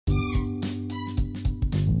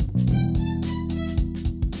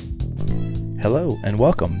Hello and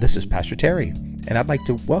welcome. This is Pastor Terry, and I'd like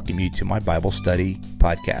to welcome you to my Bible study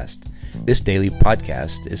podcast. This daily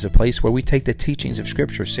podcast is a place where we take the teachings of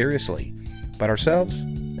Scripture seriously, but ourselves,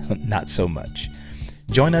 not so much.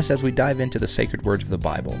 Join us as we dive into the sacred words of the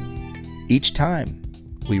Bible. Each time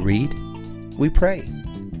we read, we pray,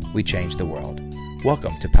 we change the world.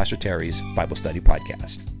 Welcome to Pastor Terry's Bible Study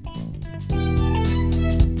Podcast.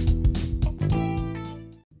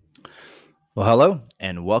 Well, hello,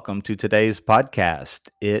 and welcome to today's podcast.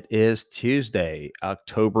 It is Tuesday,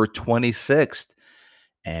 October 26th,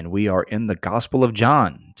 and we are in the Gospel of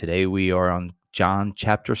John. Today we are on John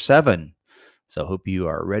chapter 7. So I hope you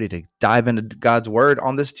are ready to dive into God's Word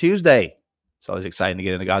on this Tuesday. It's always exciting to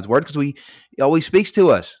get into God's Word because He always speaks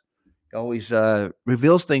to us. He always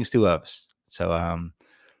reveals things to us. So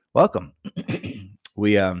welcome.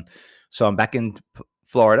 So I'm back in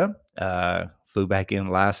Florida. Flew back in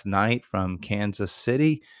last night from Kansas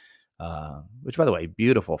City, which, by the way,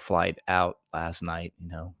 beautiful flight out last night.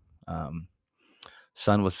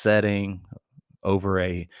 Sun was setting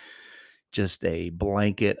over just a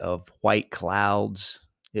blanket of white clouds.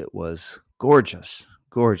 It was gorgeous.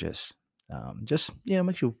 Makes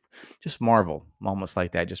you just marvel, almost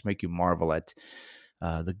like that. Just make you marvel at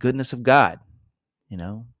the goodness of God.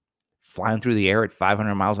 Flying through the air at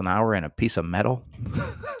 500 miles an hour in a piece of metal.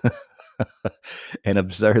 And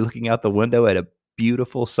looking out the window at a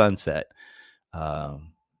beautiful sunset.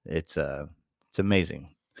 It's amazing.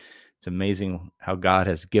 It's amazing how God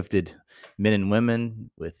has gifted men and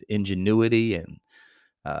women with ingenuity and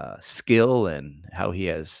skill, and how He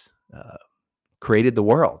has created the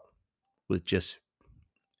world with just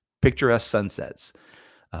picturesque sunsets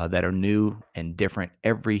that are new and different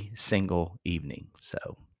every single evening. So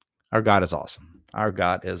our God is awesome. Our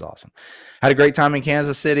God is awesome. Had a great time in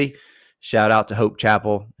Kansas City. Shout out to Hope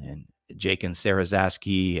Chapel and Jake and Sarah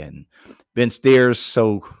Zaski and Ben Steers.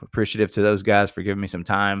 So appreciative to those guys for giving me some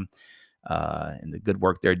time and the good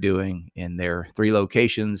work they're doing in their 3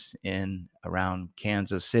 locations in around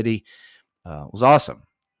Kansas City. It was awesome.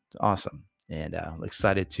 And I'm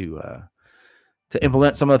excited to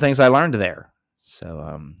implement some of the things I learned there.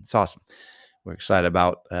 So it's awesome. We're excited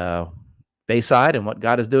about Bayside and what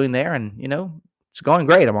God is doing there. And, it's going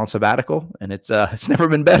great. I'm on sabbatical, and it's never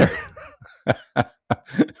been better.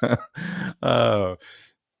 2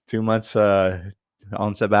 months on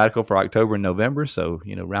sabbatical for October and November. So,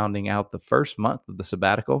 rounding out the first month of the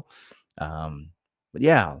sabbatical. But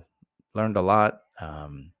yeah, learned a lot.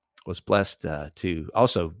 Was blessed to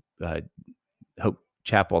also Hope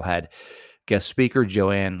Chapel had guest speaker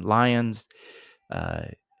Joanne Lyons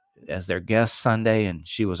as their guest Sunday, and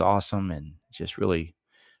she was awesome, and just really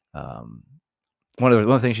one of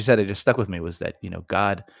the things she said that just stuck with me was that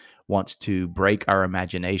God wants to break our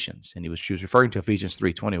imaginations, and she was referring to Ephesians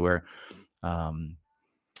 3:20, where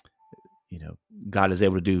God is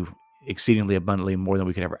able to do exceedingly abundantly more than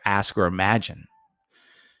we could ever ask or imagine.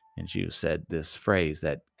 And she said this phrase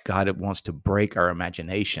that God wants to break our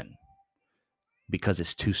imagination because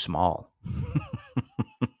it's too small.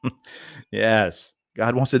 Yes,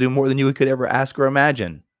 God wants to do more than you could ever ask or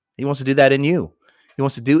imagine. He wants to do that in you. He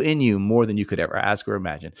wants to do in you more than you could ever ask or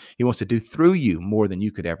imagine. He wants to do through you more than you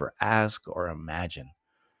could ever ask or imagine.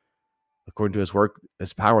 According to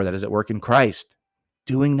His power that is at work in Christ,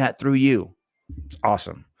 doing that through you. It's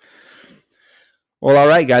awesome. Well, all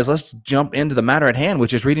right, guys, let's jump into the matter at hand,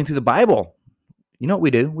 which is reading through the Bible. You know what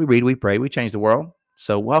we do? We read, we pray, we change the world.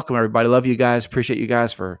 So welcome, everybody. Love you guys. Appreciate you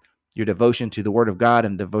guys for your devotion to the Word of God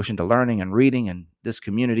and devotion to learning and reading and this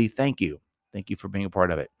community. Thank you. Thank you for being a part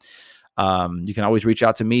of it. You can always reach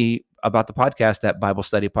out to me about the podcast at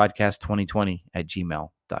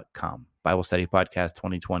BibleStudyPodcast2020@gmail.com.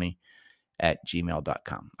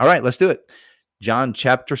 BibleStudyPodcast2020@gmail.com. All right, let's do it. John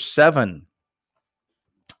chapter 7.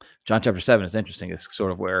 John chapter 7 is interesting. It's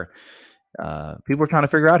sort of where people are trying to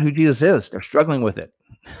figure out who Jesus is. They're struggling with it.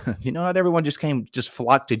 Not everyone just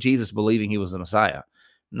flocked to Jesus believing He was the Messiah.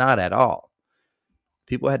 Not at all.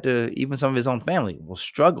 People had to, even some of His own family will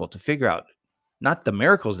struggle to figure out not the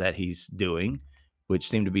miracles that He's doing, which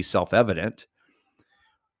seem to be self-evident,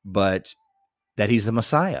 but that He's the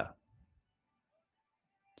Messiah.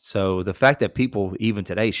 So the fact that people even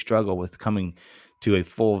today struggle with coming to a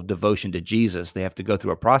full devotion to Jesus, they have to go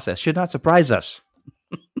through a process, should not surprise us.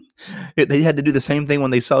 They had to do the same thing when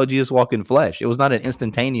they saw Jesus walk in flesh. It was not an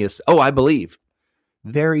instantaneous, I believe.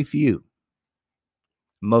 Very few.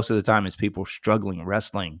 Most of the time it's people struggling,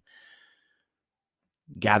 wrestling,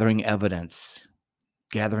 gathering evidence,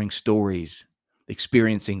 gathering stories,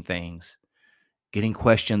 experiencing things, getting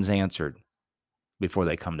questions answered before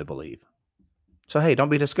they come to believe. So, hey, don't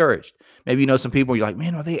be discouraged. Maybe you know some people, you're like,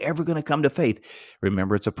 man, are they ever going to come to faith?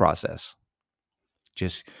 Remember, it's a process.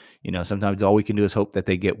 Just, sometimes all we can do is hope that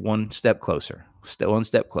they get one step closer.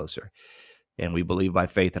 And we believe by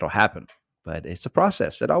faith it'll happen. But it's a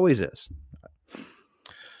process. It always is.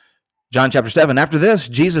 John chapter 7, after this,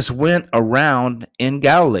 Jesus went around in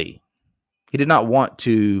Galilee. He did not want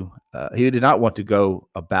to go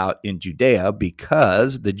about in Judea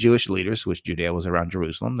because the Jewish leaders, which Judea was around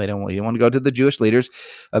Jerusalem, he didn't want to go to the Jewish leaders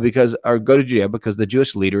go to Judea because the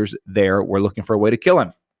Jewish leaders there were looking for a way to kill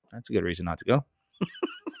him. That's a good reason not to go.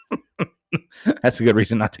 That's a good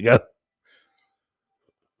reason not to go.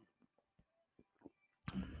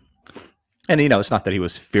 And, it's not that he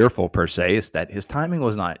was fearful per se. It's that his timing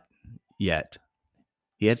was not yet.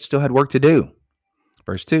 He still had work to do.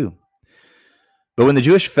 Verse 2. But when the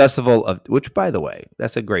Jewish festival of, which by the way,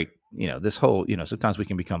 that's a great, this whole, sometimes we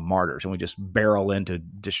can become martyrs and we just barrel into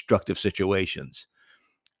destructive situations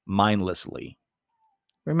mindlessly.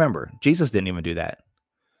 Remember, Jesus didn't even do that.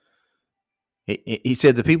 He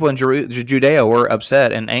said the people in Judea were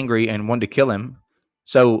upset and angry and wanted to kill him.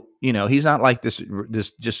 So, he's not like this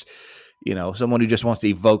just, someone who just wants to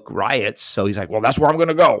evoke riots. So he's like, well, that's where I'm going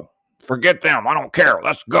to go. Forget them. I don't care.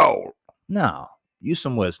 Let's go. No, use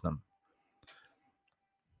some wisdom.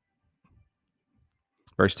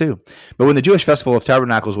 Verse 2. But when the Jewish festival of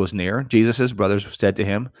tabernacles was near, Jesus' brothers said to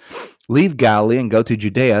him, leave Galilee and go to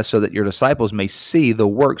Judea so that your disciples may see the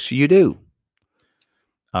works you do.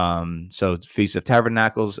 So Feast of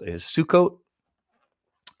Tabernacles is Sukkot.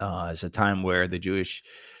 It's a time where the Jewish,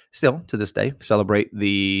 still to this day, celebrate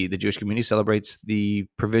the Jewish community celebrates the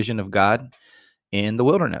provision of God in the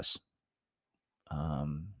wilderness.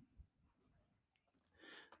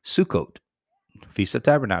 Sukkot, Feast of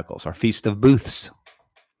Tabernacles, or Feast of Booths.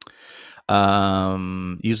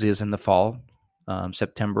 Usually is in the fall,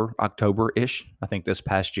 September, October-ish. I think this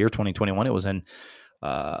past year, 2021, it was in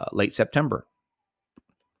late September.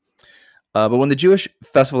 But when the Jewish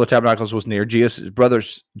festival of tabernacles was near, Jesus' brother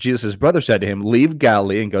said to him, leave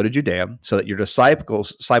Galilee and go to Judea so that your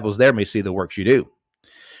disciples there may see the works you do.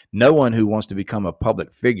 No one who wants to become a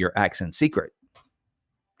public figure acts in secret.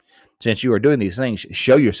 Since you are doing these things,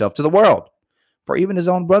 show yourself to the world. For even his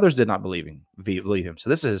own brothers did not believe him. So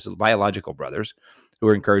this is his biological brothers who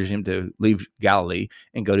are encouraging him to leave Galilee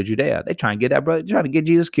and go to Judea. They try and get that brother, trying to get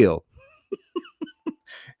Jesus killed.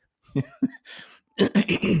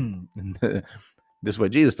 This is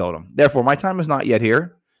what Jesus told him. Therefore, my time is not yet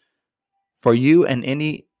here. For you,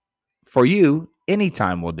 any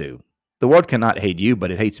time will do. The world cannot hate you, but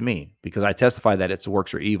it hates me, because I testify that its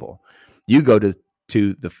works are evil. You go to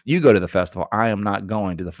the festival. I am not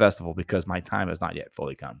going to the festival because my time has not yet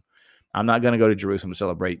fully come. I'm not going to go to Jerusalem to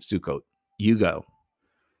celebrate Sukkot. You go,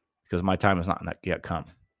 because my time has not yet come.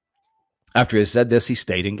 After he said this, he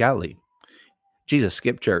stayed in Galilee. Jesus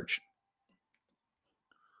skipped church.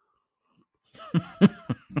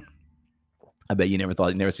 I bet you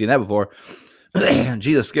never seen that before.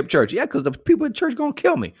 Jesus skipped church. Yeah, because the people in church going to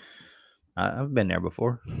kill me. I've been there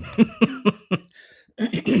before.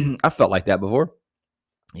 I felt like that before.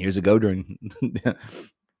 Years ago, during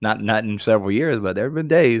not in several years, but there have been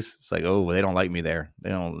days. It's like, oh, they don't like me there.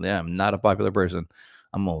 I'm not a popular person.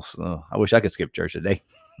 I wish I could skip church today.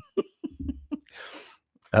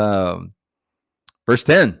 Verse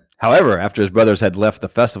 10. However, after his brothers had left the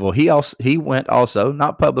festival, he went also,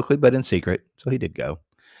 not publicly, but in secret. So he did go.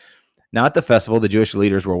 Now at the festival, the Jewish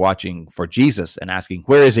leaders were watching for Jesus and asking,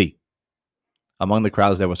 where is he? Among the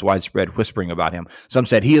crowds, there was widespread whispering about him. Some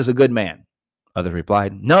said, he is a good man. Others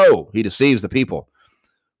replied, no, he deceives the people.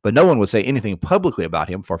 But no one would say anything publicly about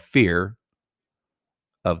him for fear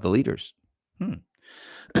of the leaders.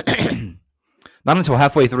 Not until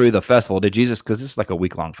halfway through the festival did Jesus, because this is like a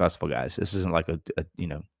week-long festival, guys. This isn't like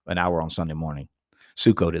an hour on Sunday morning.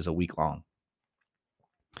 Sukkot is a week long.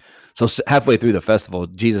 So halfway through the festival,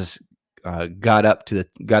 Jesus got up. Let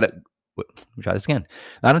me try this again.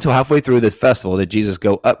 Not until halfway through the festival did Jesus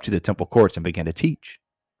go up to the temple courts and begin to teach.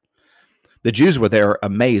 The Jews were there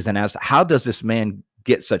amazed and asked, how does this man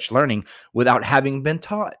get such learning without having been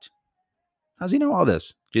taught? How does he know all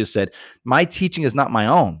this? Jesus said, my teaching is not my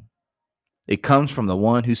own. It comes from the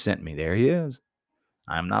one who sent me. There he is.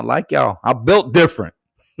 I'm not like y'all. I'm built different.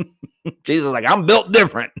 Jesus is like, I'm built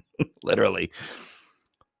different. Literally.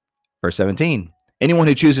 Verse 17. Anyone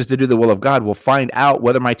who chooses to do the will of God will find out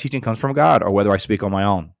whether my teaching comes from God or whether I speak on my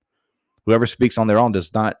own. Whoever speaks on their own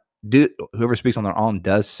does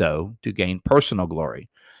so to gain personal glory.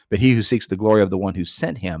 But he who seeks the glory of the one who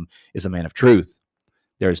sent him is a man of truth.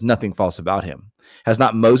 There is nothing false about him. Has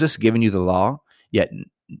not Moses given you the law? Yet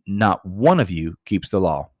not one of you keeps the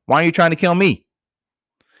law. Why are you trying to kill me?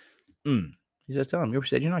 He says, tell him, you're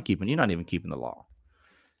not even keeping the law.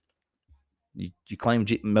 You claim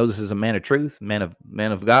Moses is a man of truth, man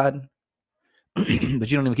of God, but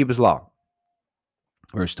you don't even keep his law.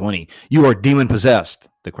 Verse 20, you are demon possessed,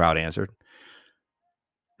 the crowd answered.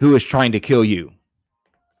 Who is trying to kill you?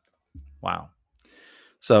 Wow.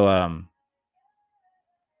 So,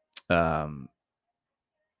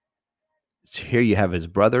 here you have his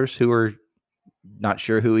brothers who are not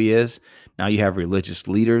sure who he is. Now you have religious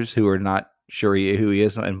leaders who are not sure who he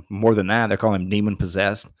is. And more than that, they're calling him demon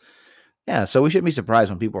possessed. Yeah. So we shouldn't be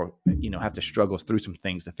surprised when people, have to struggle through some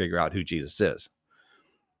things to figure out who Jesus is.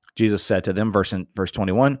 Jesus said to them, verse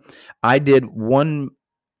 21, I did one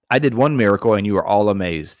miracle and you are all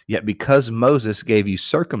amazed. Yet because Moses gave you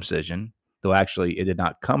circumcision, though actually it did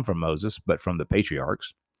not come from Moses, but from the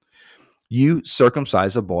patriarchs, you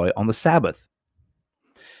circumcise a boy on the Sabbath.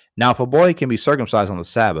 Now, if a boy can be circumcised on the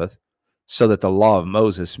Sabbath so that the law of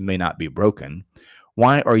Moses may not be broken,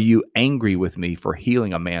 why are you angry with me for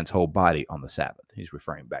healing a man's whole body on the Sabbath? He's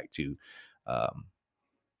referring back to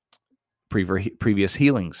previous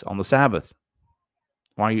healings on the Sabbath.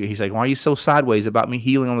 He's like, why are you so sideways about me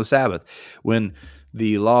healing on the Sabbath when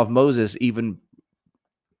the law of Moses even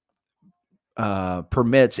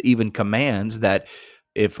permits, even commands that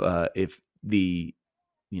if the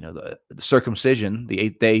circumcision, the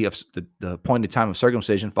 8th day of the appointed time of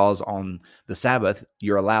circumcision falls on the Sabbath,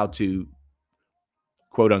 you're allowed to,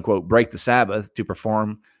 quote unquote, break the Sabbath to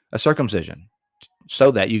perform a circumcision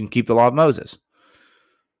so that you can keep the law of Moses.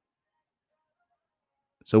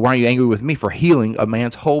 So why are you angry with me for healing a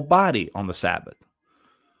man's whole body on the Sabbath?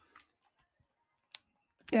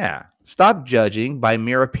 Yeah. Stop judging by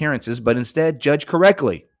mere appearances, but instead judge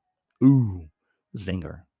correctly. Ooh,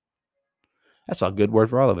 zinger. That's a good word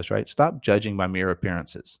for all of us, right? Stop judging by mere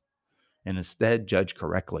appearances and instead judge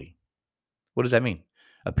correctly. What does that mean?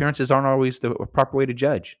 Appearances aren't always the proper way to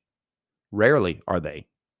judge. Rarely are they.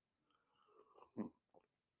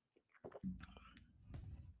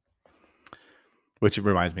 Which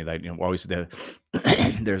reminds me that always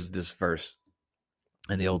there's this verse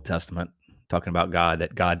in the Old Testament talking about God,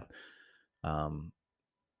 that God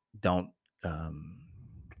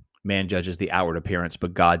man judges the outward appearance,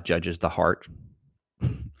 but God judges the heart.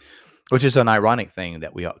 Which is an ironic thing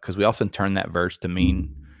that because we often turn that verse to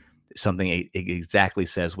mean something it exactly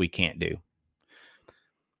says we can't do.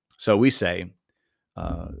 So we say,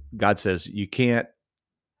 God says you can't.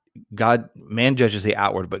 Man judges the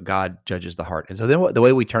outward, but God judges the heart. And so then the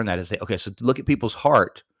way we turn that is say, okay, so look at people's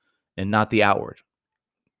heart and not the outward.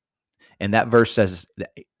 And that verse says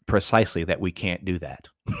precisely that we can't do that.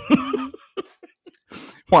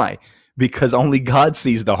 Why? Because only God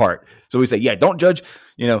sees the heart. So we say, yeah, don't judge,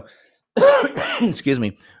 excuse me.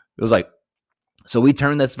 It was like, so we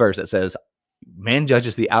turn this verse that says, man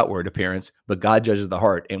judges the outward appearance, but God judges the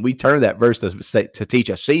heart. And we turn that verse to teach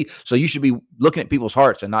us, see, so you should be looking at people's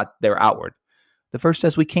hearts and not their outward. The verse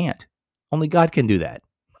says we can't. Only God can do that.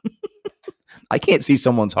 I can't see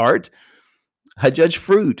someone's heart. I judge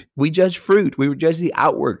fruit. We judge fruit. We judge the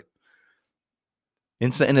outward.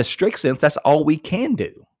 In a strict sense, that's all we can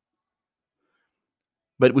do.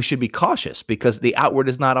 But we should be cautious because the outward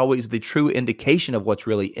is not always the true indication of what's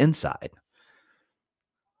really inside.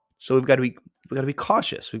 So we've got to be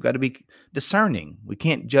cautious. We've got to be discerning. We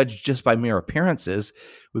can't judge just by mere appearances.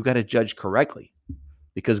 We've got to judge correctly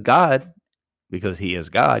because God, because he is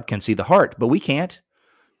God, can see the heart, but we can't.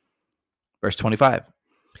 Verse 25.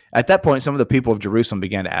 At that point, some of the people of Jerusalem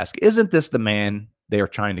began to ask, isn't this the man they are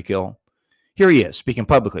trying to kill? Here he is, speaking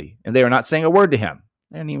publicly, and they are not saying a word to him.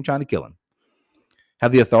 They aren't even trying to kill him.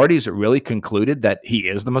 Have the authorities really concluded that he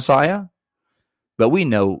is the Messiah? But we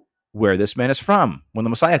know where this man is from. When the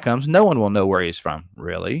Messiah comes, no one will know where he's from.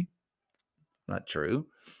 Really? Not true.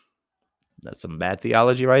 That's some bad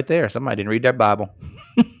theology right there. Somebody didn't read their Bible.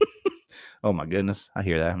 Oh my goodness. I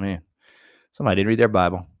hear that, man. Somebody didn't read their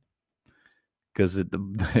Bible. Because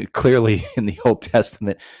clearly in the Old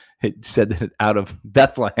Testament, it said that out of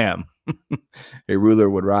Bethlehem, a ruler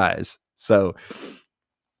would rise. So,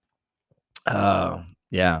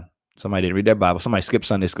 yeah, somebody didn't read their Bible. Somebody skipped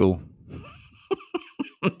Sunday school.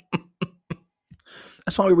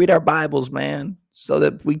 That's why we read our Bibles, man. So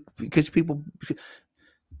that because people,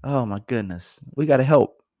 oh my goodness, we got to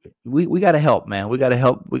help. We got to help, man. We got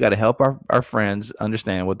to help our friends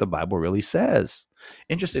understand what the Bible really says.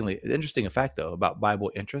 Interesting fact though about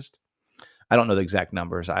Bible interest. I don't know the exact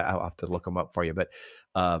numbers. I'll have to look them up for you. But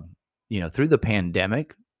through the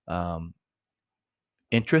pandemic,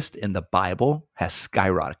 interest in the Bible has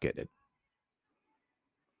skyrocketed.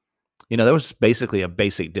 There was basically a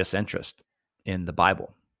basic disinterest in the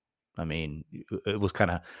Bible. I mean, it was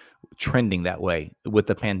kind of trending that way. With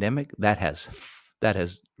the pandemic, that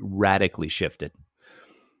has radically shifted.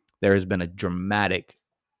 There has been a dramatic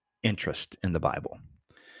interest in the Bible,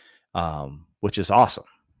 which is awesome,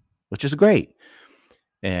 which is great.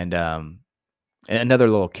 And another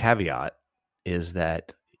little caveat is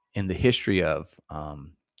that in the history of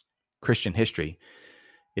Christian history,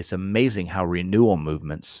 it's amazing how renewal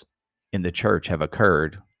movements in the church have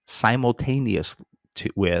occurred simultaneous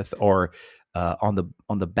with or on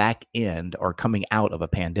the back end or coming out of a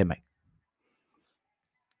pandemic.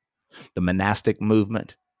 The monastic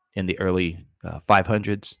movement in the early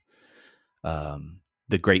 500s,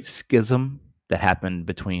 the Great Schism that happened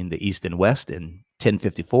between the East and West in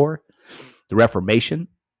 1054, the Reformation,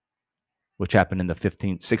 which happened in the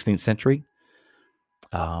 15th, 16th century.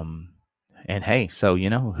 And hey, so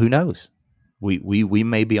who knows? We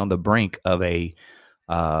may be on the brink of a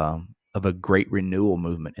great renewal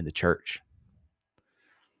movement in the church.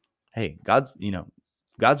 Hey,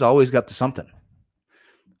 God's always up to something,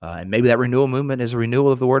 and maybe that renewal movement is a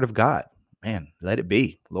renewal of the Word of God. Man, let it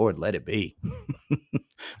be, Lord, let it be.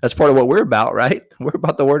 That's part of what we're about, right? We're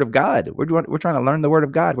about the Word of God. We're trying to learn the Word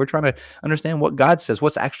of God. We're trying to understand what God says,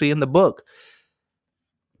 what's actually in the book.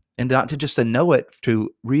 And not to just to know it to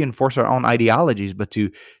reinforce our own ideologies, but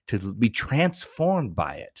to be transformed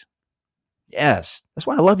by it. Yes, that's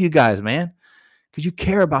why I love you guys, man, because you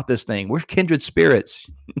care about this thing. We're kindred spirits,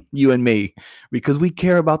 you and me, because we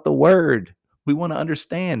care about the Word. We want to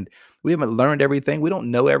understand. We haven't learned everything. We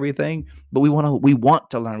don't know everything, but we want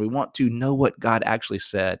to learn. We want to know what God actually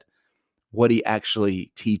said, what He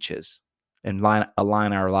actually teaches, and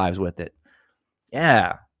align our lives with it.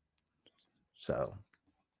 Yeah. So.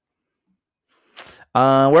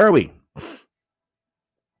 Where are we?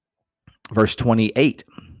 Verse 28.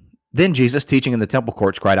 Then Jesus, teaching in the temple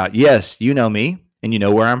courts, cried out, "Yes, you know me, and you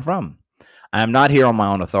know where I'm from. I am not here on my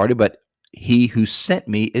own authority, but He who sent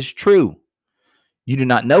me is true. You do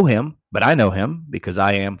not know Him, but I know Him, because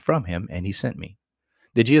I am from Him, and He sent me."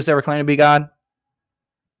 Did Jesus ever claim to be God?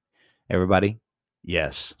 Everybody?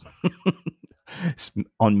 Yes.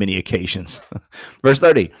 On many occasions. Verse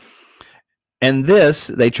 30. And this,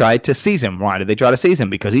 they tried to seize Him. Why did they try to seize Him?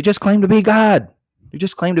 Because He just claimed to be God. He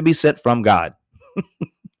just claimed to be sent from God.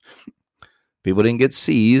 People didn't get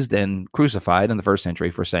seized and crucified in the first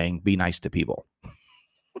century for saying, be nice to people.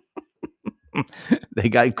 They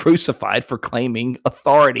got crucified for claiming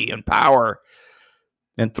authority and power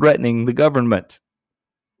and threatening the government.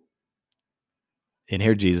 And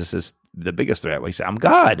here Jesus is the biggest threat. He said, I'm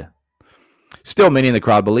God. Still, many in the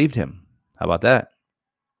crowd believed Him. How about that?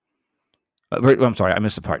 I'm sorry, I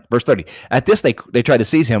missed the part. Verse 30. At this, they tried to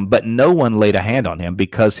seize Him, but no one laid a hand on Him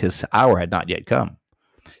because His hour had not yet come.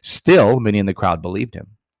 Still, many in the crowd believed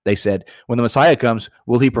Him. They said, when the Messiah comes,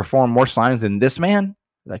 will He perform more signs than this man?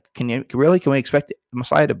 Like, can we expect the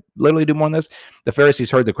Messiah to literally do more than this? The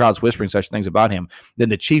Pharisees heard the crowds whispering such things about Him. Then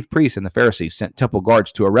the chief priests and the Pharisees sent temple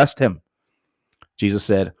guards to arrest Him. Jesus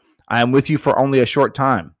said, I am with you for only a short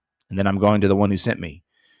time, and then I'm going to the one who sent me.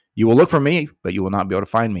 You will look for me, but you will not be able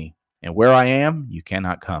to find me. And where I am, you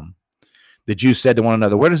cannot come. The Jews said to one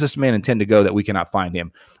another, where does this man intend to go that we cannot find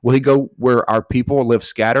him? Will He go where our people live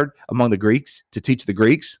scattered among the Greeks to teach the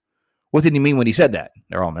Greeks? What did He mean when He said that?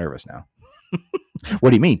 They're all nervous now. What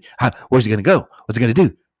do you mean? Where's He going to go? What's He going to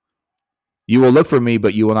do? You will look for me,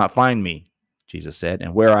 but you will not find me, Jesus said.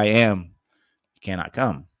 And where I am, you cannot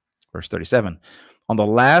come. Verse 37. On the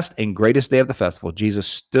last and greatest day of the festival, Jesus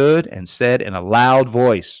stood and said in a loud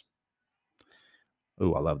voice,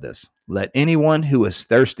 oh, I love this. Let anyone who is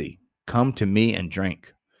thirsty come to me and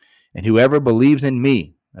drink. And whoever believes in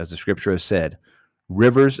me, as the scripture has said,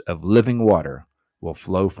 rivers of living water will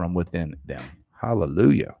flow from within them.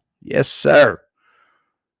 Hallelujah. Yes, sir.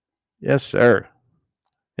 Yes, sir.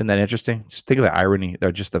 Isn't that interesting? Just think of the irony,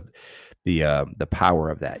 or just the power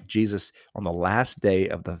of that. Jesus, on the last day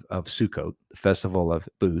of Sukkot, the festival of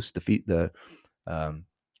booths, the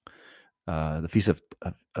feast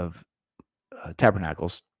of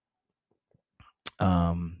Tabernacles,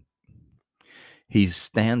 He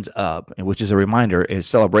stands up, and which is a reminder, is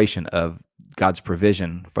celebration of God's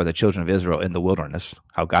provision for the children of Israel in the wilderness,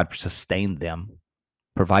 how God sustained them,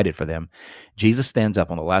 provided for them. Jesus stands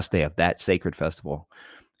up on the last day of that sacred festival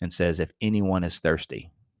and says, if anyone is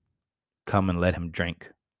thirsty, come and let him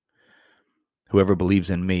drink. Whoever believes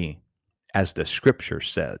in me, as the scripture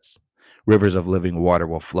says, rivers of living water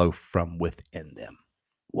will flow from within them.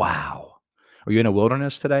 Wow. Are you in a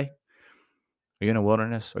wilderness today? Are you in a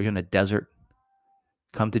wilderness? Are you in a desert?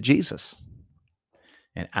 Come to Jesus,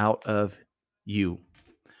 and out of you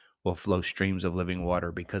will flow streams of living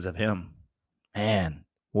water because of Him. Man,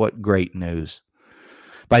 What great news.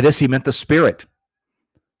 By this he meant the Spirit,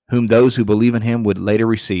 whom those who believe in him would later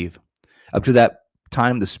receive. Up to that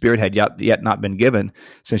time, the Spirit had yet not been given,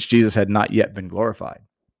 since Jesus had not yet been glorified.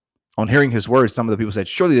 On hearing his words, some of the people said,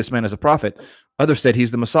 "Surely this man is a prophet." Others said,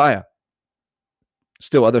 "He's the Messiah."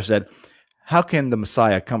 Still others said, "How can the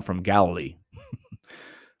Messiah come from Galilee?"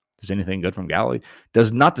 Does anything good from Galilee?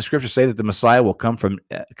 Does not the scripture say that the Messiah will come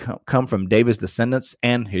from David's descendants?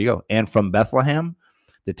 And here you go, and from Bethlehem,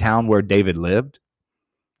 the town where David lived.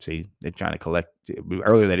 See, they're trying to collect.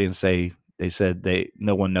 Earlier, they didn't say. They said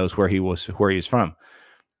no one knows where he's from.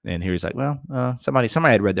 And here he's like, well, somebody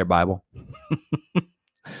had read their Bible.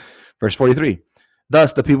 Verse 43.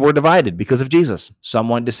 Thus the people were divided because of Jesus.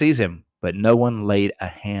 Someone to seize him, but no one laid a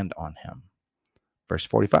hand on him. Verse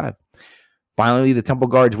 45. Finally, the temple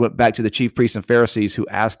guards went back to the chief priests and Pharisees, who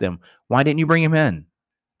asked them, "Why didn't you bring him in?"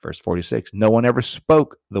 Verse 46. "No one ever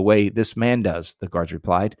spoke the way this man does," the guards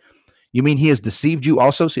replied. "You mean he has deceived you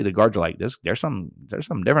also?" See, the guards are like, there's something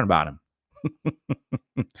different about him.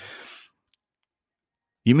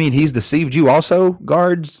 "You mean he's deceived you also,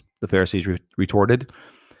 guards?" the Pharisees retorted.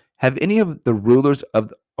 "Have any of the rulers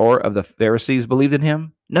of the Pharisees believed in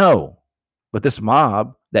him? No. But this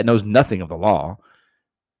mob that knows nothing of the law,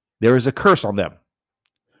 there is a curse on them."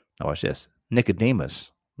 Now watch this.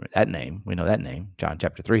 Nicodemus, that name, we know that name, John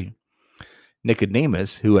chapter 3.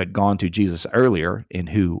 Nicodemus, who had gone to Jesus earlier and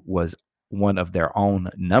who was one of their own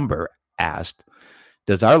number, asked,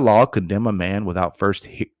 "Does our law condemn a man without first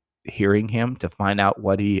hearing him to find out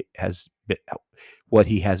what he has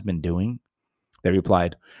been doing?" They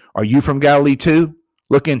replied, "Are you from Galilee too?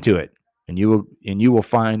 Look into it, and you will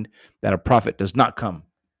find that a prophet does not come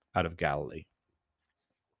out of Galilee."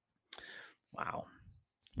 Wow.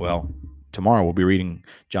 Well, tomorrow we'll be reading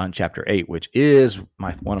John chapter 8, which is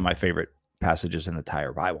one of my favorite passages in the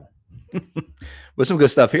entire Bible. With some good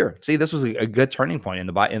stuff here. See, this was a good turning point in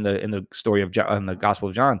the story of John, in the Gospel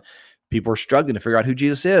of John. People are struggling to figure out who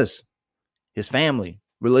Jesus is. His family,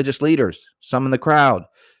 religious leaders, some in the crowd,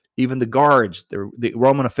 even the guards, the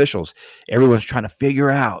Roman officials. Everyone's trying to figure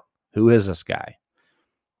out, who is this guy?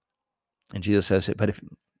 And Jesus says it,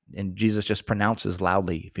 and Jesus just pronounces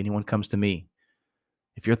loudly, "If anyone comes to me,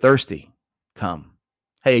 if you're thirsty, come."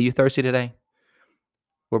 Hey, are you thirsty today?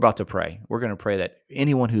 We're about to pray. We're going to pray that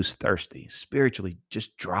anyone who's thirsty, spiritually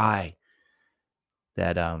just dry,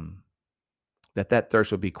 that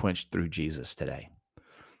thirst will be quenched through Jesus today.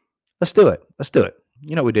 Let's do it. Let's do it.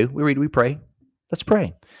 You know what we do. We read, we pray. Let's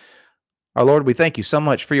pray. Our Lord, we thank you so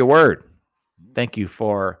much for your word. Thank you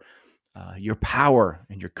for your power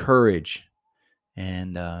and your courage,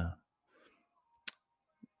 and the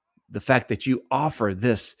fact that you offer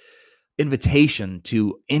this invitation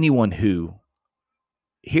to anyone who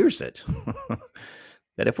hears it,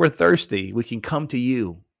 that if we're thirsty, we can come to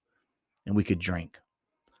you and we could drink.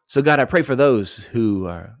 So God, I pray for those who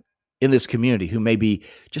are in this community who may be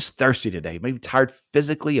just thirsty today, maybe tired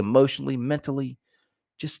physically, emotionally, mentally,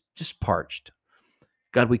 just parched.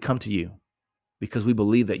 God, we come to you because we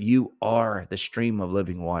believe that you are the stream of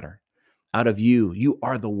living water. Out of you, you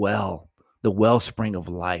are the wellspring of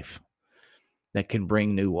life that can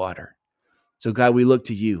bring new water. So God, we look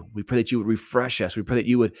to you. We pray that you would refresh us. We pray that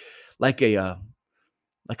you would, like a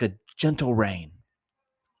gentle rain,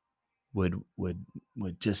 would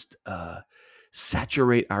just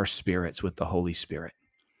saturate our spirits with the Holy Spirit.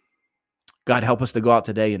 God, help us to go out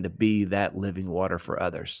today and to be that living water for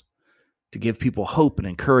others, to give people hope and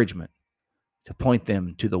encouragement, to point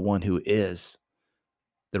them to the one who is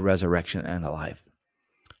the resurrection and the life.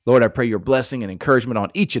 Lord, I pray your blessing and encouragement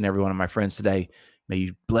on each and every one of my friends today. May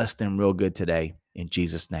you bless them real good today. In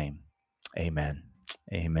Jesus' name, amen.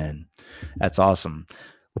 Amen. That's awesome.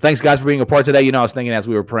 Well, thanks, guys, for being a part today. I was thinking as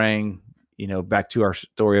we were praying, back to our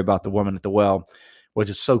story about the woman at the well, which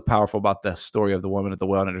is so powerful about the story of the woman at the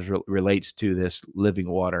well, and it relates to this living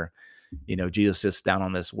water. Jesus sits down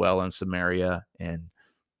on this well in Samaria and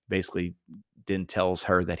basically then tells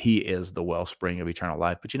her that he is the wellspring of eternal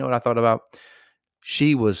life. But you know what I thought about?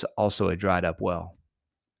 She was also a dried up well.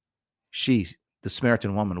 The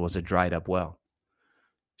Samaritan woman, was a dried up well.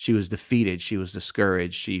 She was defeated. She was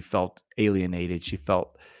discouraged. She felt alienated. She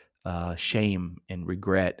felt shame and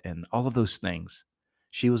regret and all of those things.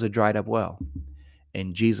 She was a dried up well.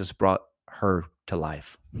 And Jesus brought her to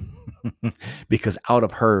life because out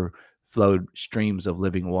of her flowed streams of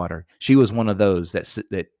living water. She was one of those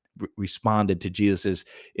that responded to Jesus's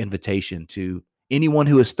invitation to anyone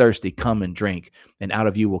who is thirsty, come and drink, and out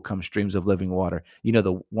of you will come streams of living water.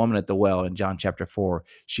 The woman at the well in John chapter 4,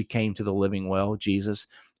 she came to the living well, Jesus,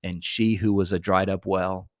 and she who was a dried up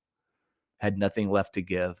well had nothing left to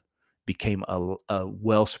give. became a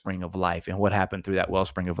wellspring of life. And what happened through that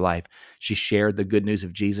wellspring of life? She shared the good news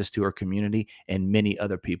of Jesus to her community, and many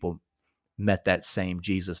other people met that same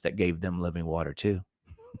Jesus that gave them living water too.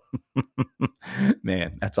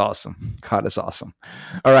 Man, that's awesome. God is awesome.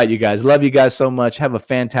 All right, you guys. Love you guys so much. Have a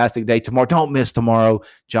fantastic day tomorrow. Don't miss tomorrow.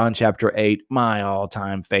 John chapter 8, my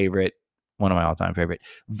all-time favorite, one of my all-time favorite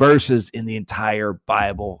verses in the entire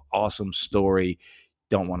Bible. Awesome story.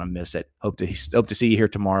 Don't want to miss it. Hope to see you here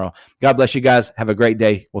tomorrow. God bless you guys. Have a great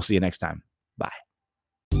day. We'll see you next time. Bye.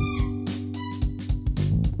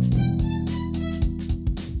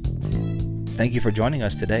 Thank you for joining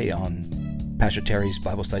us today on Pastor Terry's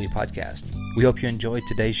Bible Study Podcast. We hope you enjoyed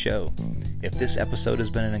today's show. If this episode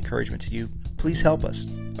has been an encouragement to you, please help us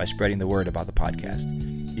by spreading the word about the podcast.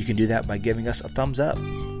 You can do that by giving us a thumbs up,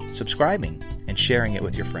 subscribing, and sharing it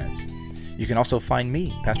with your friends. You can also find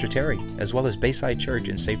me, Pastor Terry, as well as Bayside Church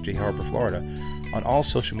in Safety Harbor, Florida, on all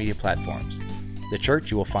social media platforms. The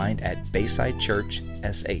church you will find at Bayside Church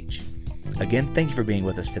SH. Again, thank you for being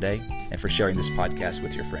with us today and for sharing this podcast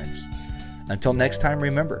with your friends. Until next time,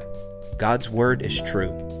 remember, God's word is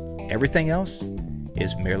true. Everything else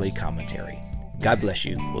is merely commentary. God bless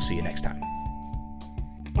you. We'll see you next time.